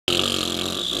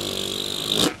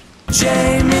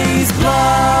Jamie's Blog.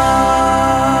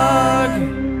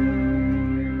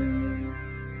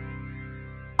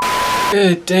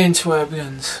 Good day,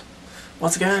 Interwebians.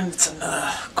 Once again, it's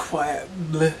another quiet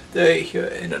day here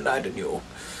in Nightingale,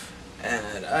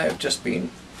 and I have just been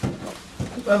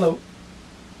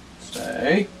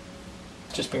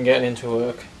just been getting into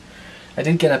work. I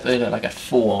did get up earlier, like at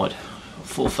 4 odd,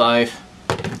 4 5.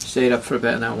 Stayed up for a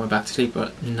bit and then went back to sleep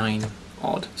at 9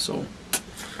 odd. So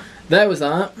there was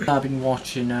that. I've been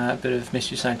watching a bit of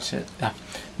Mystery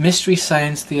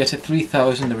Science Theater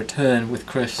 3000: The Return with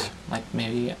Chris, like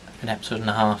maybe an episode and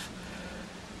a half.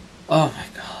 Oh my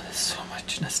god, there's so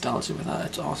much nostalgia with that.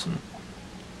 It's awesome.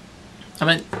 I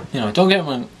mean, you know, don't get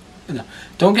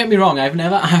me wrong. I've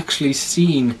never actually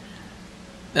seen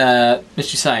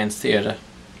Mystery Science Theater.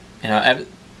 You know,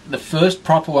 the first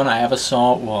proper one I ever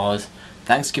saw was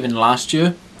Thanksgiving last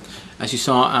year, as you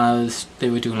saw, as they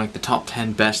were doing like the top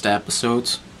 10 best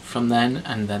episodes from then,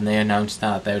 and then they announced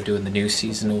that they were doing the new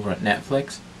season over at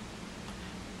Netflix.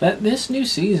 But this new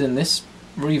season, this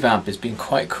revamp has been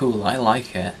quite cool. I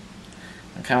like it.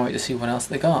 I can't wait to see what else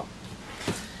they got.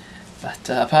 But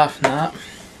apart from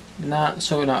that,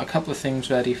 sorting out a couple of things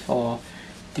ready for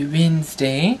the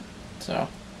Wednesday. So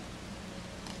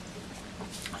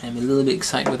I'm a little bit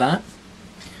excited with that.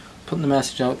 Putting the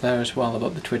message out there as well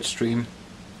about the Twitch stream.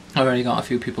 I've already got a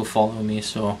few people following me,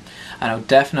 so I know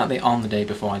definitely on the day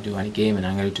before I do any gaming,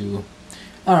 I'm going to do,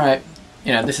 alright,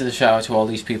 you know, this is a shout out to all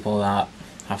these people that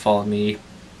have followed me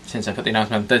since I put the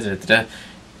announcement,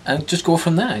 and just go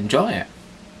from there, enjoy it.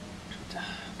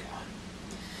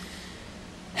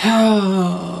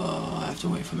 Oh, I have to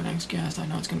wait for my next guest. I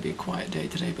know it's going to be a quiet day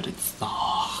today, but it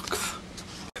sucks.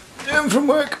 I'm from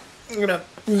work. I'm gonna,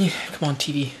 come on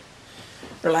TV,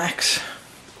 relax.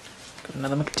 Got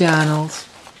another McDonald's.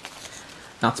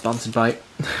 Not sponsored by it.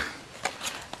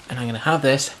 And I'm gonna have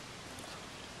this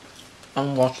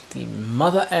and watch the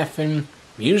mother effing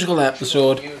musical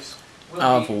episode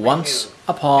of Once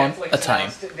Upon a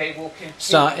Time,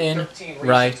 starting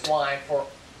right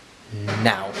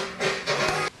now.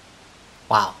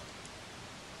 Wow.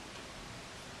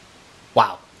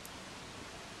 Wow.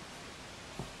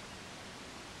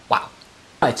 Wow.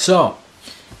 Right, so,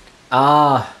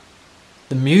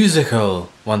 the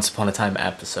musical Once Upon a Time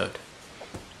episode.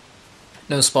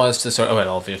 No spoilers to the story. Oh,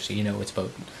 well, obviously, you know it's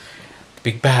about the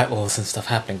big battles and stuff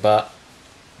happening, but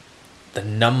the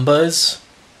numbers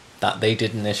that they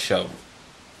did in this show,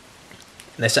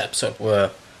 in this episode,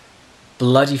 were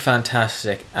bloody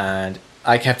fantastic, and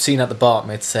I kept seeing at the bottom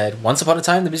it said, Once Upon a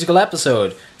Time, the musical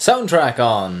episode, soundtrack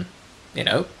on, you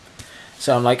know?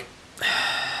 So I'm like,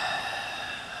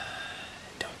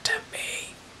 don't tempt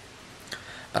me.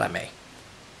 But I may.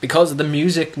 Because the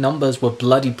music numbers were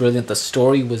bloody brilliant, the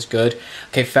story was good.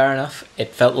 Okay, fair enough, it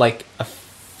felt like a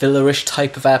fillerish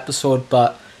type of episode,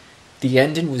 but the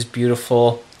ending was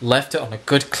beautiful, left it on a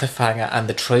good cliffhanger, and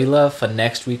the trailer for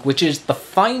next week, which is the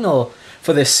final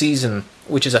for this season,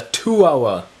 which is a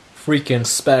 2-hour freaking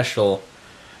special.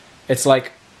 It's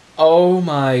like, oh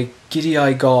my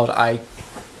giddy-eye god, I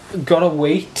gotta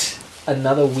wait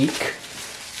another week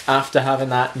after having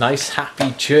that nice, happy,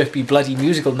 chirpy, bloody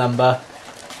musical number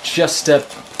just to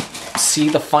see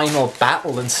the final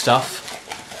battle and stuff.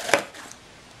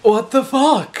 What the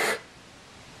fuck?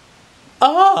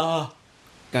 Ah!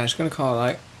 Guys, gonna call it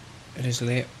like, it is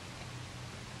late.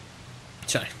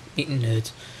 Sorry, eating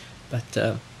nerds. But,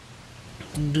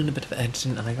 I'm doing a bit of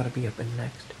editing and I gotta be up in the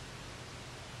next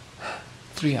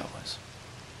 3 hours.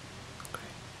 Okay.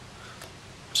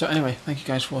 So anyway, thank you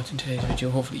guys for watching today's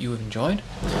video. Hopefully you have enjoyed.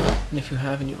 And if you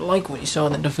have and you like what you saw,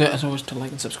 then don't forget as always to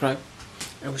like and subscribe.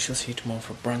 And we shall see you tomorrow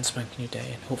for a brand spanking new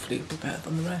day, and hopefully it'll be better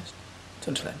than the rest. So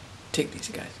until then, take it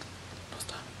easy guys.